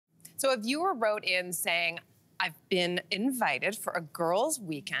So a viewer wrote in saying, I've been invited for a girls'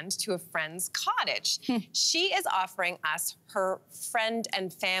 weekend to a friend's cottage. She is offering us her friend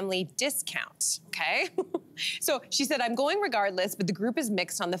and family discount, okay? So she said, I'm going regardless, but the group is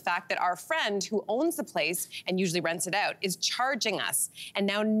mixed on the fact that our friend who owns the place and usually rents it out is charging us. And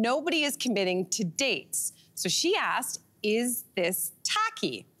now nobody is committing to dates. So she asked, is this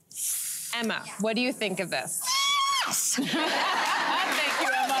tacky? Emma, what do you think of this? Yes! Thank you,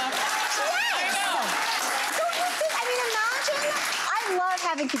 Emma. I love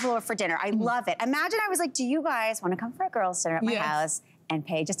having people over for dinner. I love it. Imagine I was like, do you guys want to come for a girls' dinner at my house and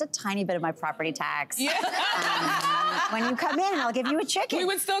pay just a tiny bit of my property tax? Yeah. When you come in, I'll give you a chicken. We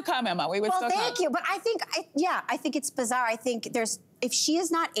would still come, Emma. We would still come. Well, thank you. But I think, I think it's bizarre. I think if she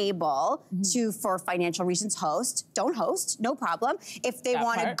is not able to, for financial reasons, don't host, no problem. If they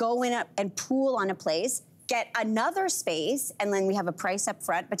want to go in and pool on a place, get another space, and then we have a price up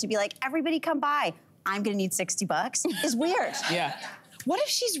front, but to be like, everybody come by, I'm gonna need $60 is weird. Yeah. What if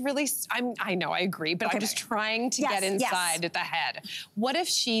she's really, I know, I agree, but I'm just trying to get inside the head. What if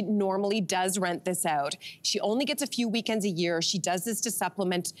she normally does rent this out? She only gets a few weekends a year. She does this to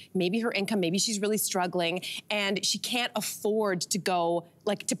supplement maybe her income, maybe she's really struggling, and she can't afford to go,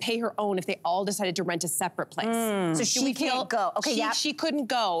 like, to pay her own if they all decided to rent a separate place. So she can't go. Okay, she couldn't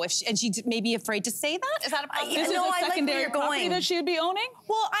go, and she's maybe afraid to say that? Is that a problem? This is a secondary property that she would be owning?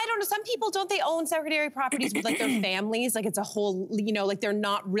 Well, I don't know. Some people, don't they own secondary properties with, like, their families? Like, it's a whole, you know, like, they're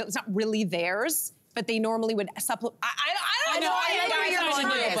not real, it's not really theirs, but they normally would supplement. I don't know. I like where you're going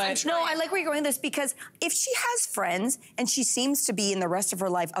with this. No, I like where you're going with this, because if she has friends and she seems to be in the rest of her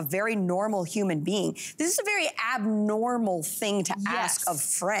life a very normal human being, this is a very abnormal thing to ask of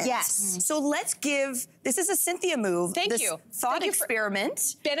friends. Yes. So let's give, this is a Cynthia move. Thank this you. Thought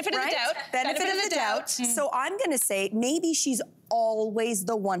experiment. Benefit of the doubt. Benefit of the doubt. So I'm gonna say maybe she's always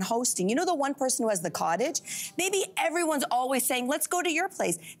the one hosting. You know, the one person who has the cottage? Maybe everyone's always saying, let's go to your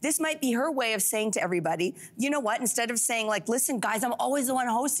place. This might be her way of saying to everybody, you know what, instead of saying like, listen guys, I'm always the one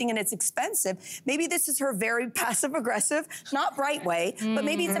hosting and it's expensive, maybe this is her very passive-aggressive, not bright way, but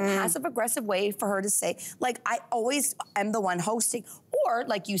maybe it's a passive-aggressive way for her to say, like, I always am the one hosting. Or,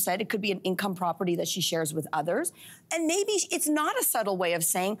 like you said, it could be an income property that she shares with others. And maybe it's not a subtle way of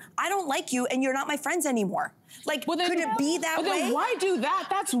saying, I don't like you and you're not my friends anymore. Like, could it be that way? But then why do that?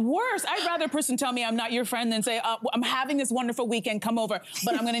 That's worse. I'd rather a person tell me I'm not your friend than say, I'm having this wonderful weekend, come over,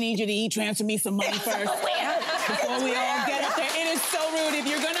 but I'm gonna need you to transfer me some money first. Before we all get up there. It is so rude. If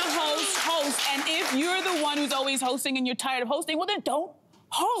you're gonna host. And if you're the one who's always hosting and you're tired of hosting, well then don't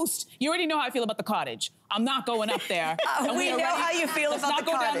host. You already know how I feel about the cottage. I'm not going up there. We know how you feel about the cottage. Let's not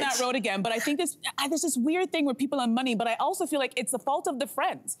go down that road again. But I think there's this weird thing where people have money, but I also feel like it's the fault of the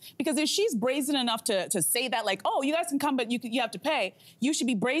friends. Because if she's brazen enough to say that, like, oh, you guys can come, but you have to pay, you should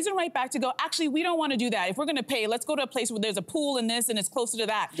be brazen right back to go, actually, we don't want to do that. If we're going to pay, let's go to a place where there's a pool and this and it's closer to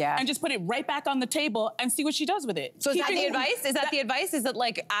that. Yeah. And just put it right back on the table and see what she does with it. So is that the advice? Is that the advice? Is that,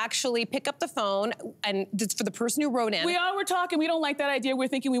 like, actually pick up the phone and just for the person who wrote in? We're talking. We don't like that idea. We're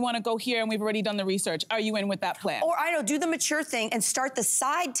thinking we want to go here and we've already done the research. Are you in with that plan? Or, I know, do the mature thing and start the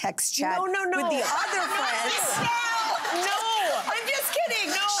side text chat with the other friends. No! I'm just kidding.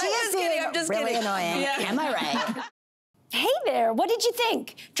 No, I'm just kidding. Annoying. Yeah. Am I right? Hey there, what did you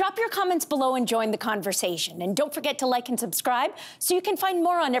think? Drop your comments below and join the conversation. And don't forget to like and subscribe so you can find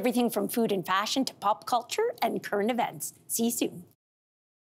more on everything from food and fashion to pop culture and current events. See you soon.